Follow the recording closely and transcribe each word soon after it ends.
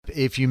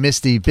If you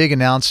missed the big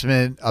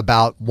announcement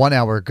about 1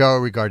 hour ago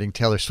regarding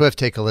Taylor Swift,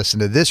 take a listen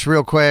to this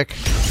real quick.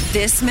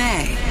 This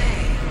May,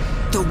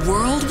 the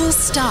world will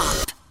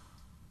stop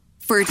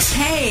for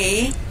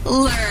Taylor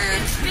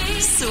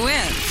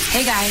Swift.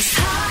 Hey guys,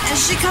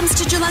 as she comes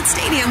to Gillette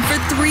Stadium for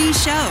 3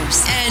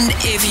 shows. And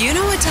if you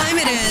know what time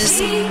it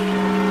is,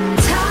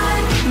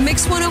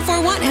 Mix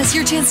 1041 has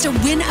your chance to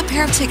win a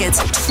pair of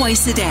tickets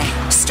twice a day.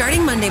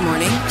 Starting Monday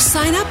morning,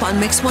 sign up on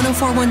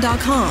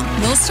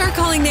mix1041.com. We'll start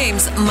calling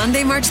names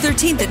Monday, March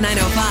 13th at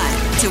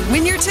 9:05 to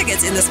win your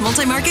tickets in this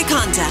multi-market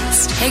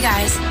contest. Hey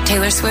guys,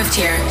 Taylor Swift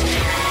here.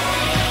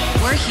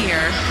 We're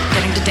here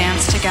getting to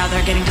dance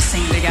together, getting to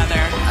sing together.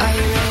 Are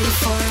you ready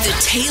for the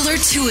Taylor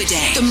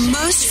Two-A-Day? The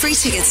most free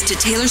tickets to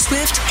Taylor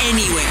Swift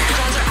anywhere. You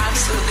guys are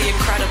absolutely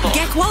incredible.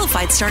 Get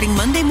qualified starting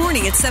Monday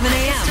morning at 7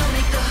 a.m.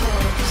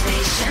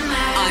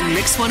 on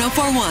Mix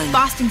 1041.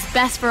 Boston's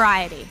best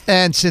variety.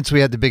 And since we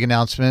had the big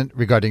announcement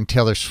regarding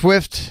Taylor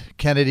Swift,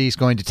 Kennedy's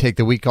going to take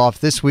the week off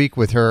this week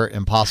with her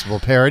Impossible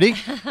parody.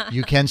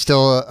 You can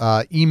still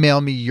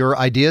email me your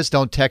ideas.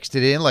 Don't text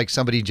it in like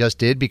somebody just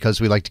did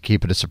because we like to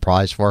keep it a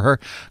surprise for her.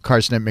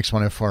 Carson at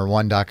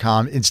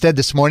mix1041.com. Instead,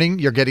 this morning,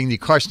 you're getting the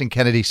Carson and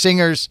Kennedy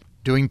Singers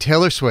doing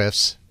Taylor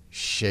Swift's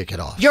Shake It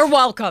Off. You're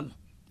welcome,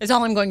 is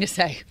all I'm going to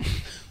say.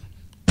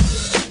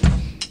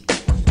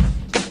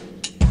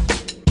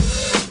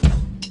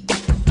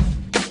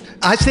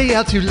 I stay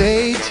out too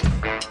late.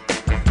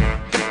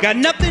 Got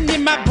nothing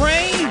in my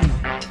brain.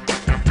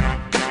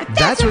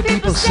 That's what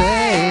people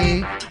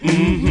say.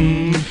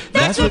 Mm-hmm.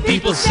 That's what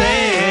people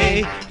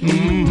say.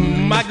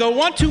 Mm-hmm. I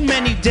go on too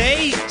many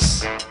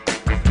dates,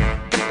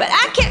 but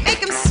I can't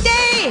make them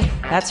stay.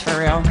 That's for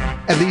real.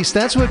 At least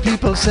that's what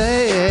people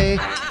say.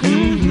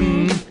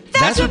 Mm-hmm.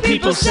 That's what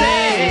people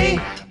say.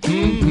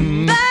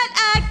 Mm-hmm. But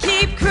I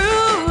keep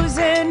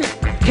cruising.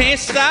 Can't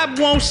stop,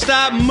 won't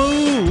stop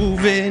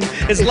moving.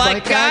 It's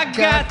like I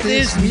got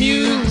this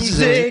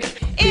music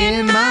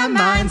in my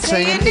mind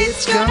saying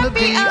it's gonna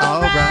be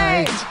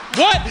alright.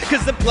 What?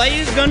 Cause the play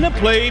is gonna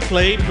play. And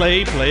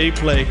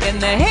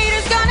the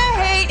haters gonna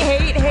hate.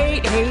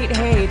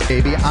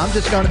 Baby, I'm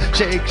just gonna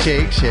shake.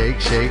 Shake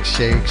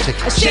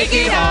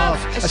it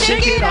off.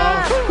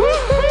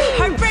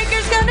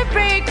 Heartbreaker's gonna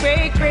break.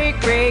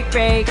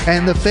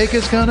 And the fake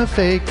is gonna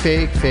fake.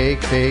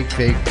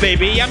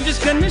 Baby, I'm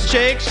just gonna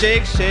shake.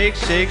 Shake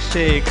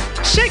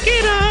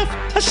it off.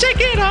 And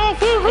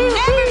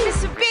never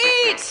miss a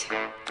beat.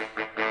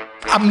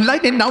 I'm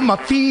lighting on my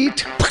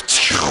feet.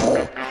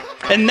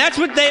 And that's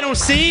what they don't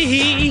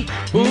see.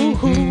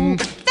 Ooh.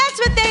 That's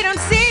what they don't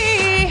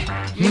see.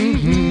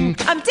 Mm-hmm.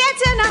 I'm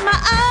dancing on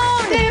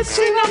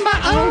my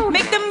own.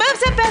 Make the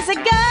moves up as I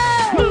go.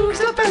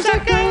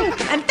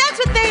 And that's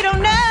what they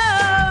don't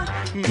know.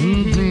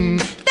 Mm-hmm.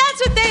 That's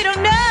what they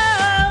don't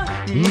know.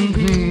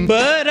 Mm-hmm.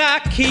 But I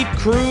keep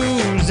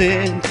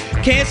cruising.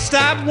 Can't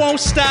stop, won't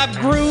stop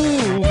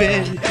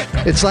grooving.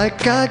 It's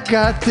like I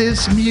got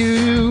this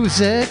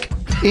music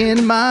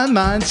in my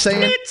mind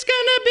saying it's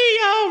gonna be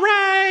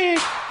alright.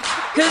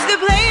 Cause the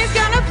play is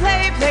gonna play.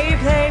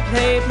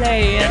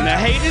 And the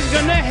hate is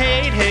gonna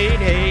hate.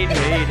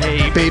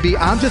 Baby,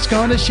 I'm just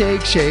gonna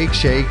shake. Shake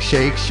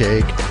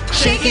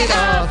it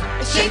off.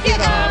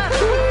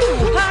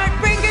 Ooh.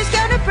 Heartbreaker's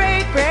gonna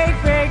break.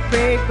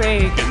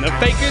 And the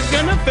faker's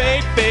gonna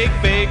fake.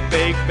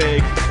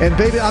 And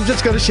baby, I'm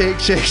just gonna shake.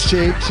 Shake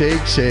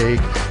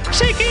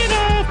it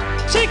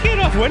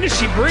off. When does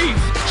she breathe?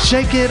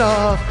 Shake it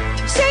off.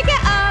 Shake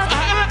it off.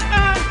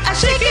 I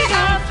shake it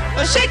off.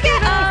 I shake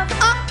it off.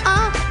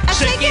 I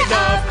shake it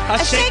off.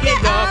 I shake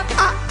it off.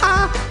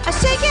 I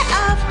shake it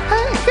off.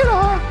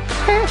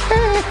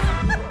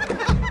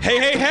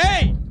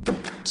 Hey.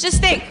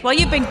 Just think, while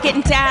you've been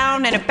getting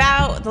down and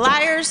about the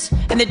liars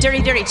and the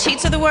dirty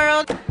cheats of the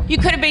world, you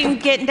could have been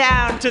getting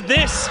down to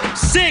this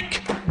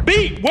sick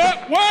beat.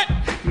 What?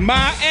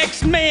 My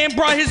ex-man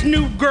brought his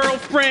new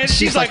girlfriend.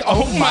 She's like,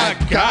 oh my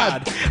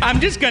God. I'm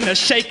just gonna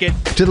shake it.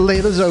 To the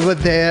ladies over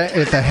there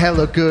with the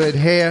hella good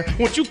hair.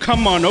 Won't you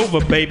come on over,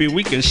 baby?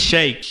 We can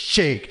shake.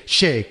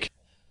 Shake.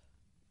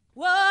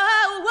 Whoa.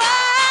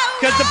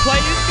 Cause the play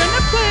is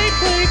gonna play.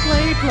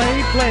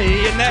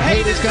 And the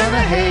hate is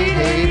gonna hate.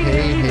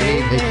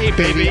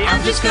 Baby,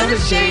 I'm just gonna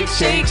shake.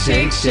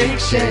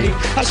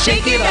 I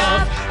shake it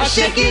off.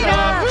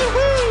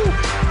 Woo-hoo.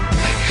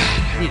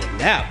 I need a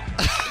nap.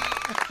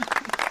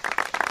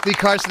 The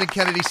Carson and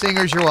Kennedy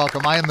Singers, you're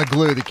welcome. I am the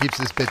glue that keeps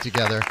this bit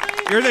together.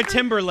 You're the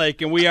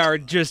Timberlake, and we are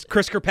just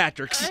Chris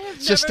Kirkpatrick's.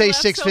 Just stay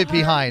 6 feet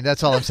behind.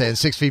 That's all I'm saying.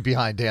 6 feet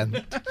behind,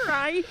 Dan.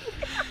 Right.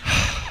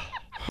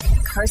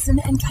 Carson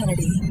and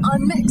Kennedy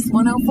on Mix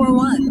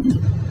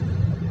 1041.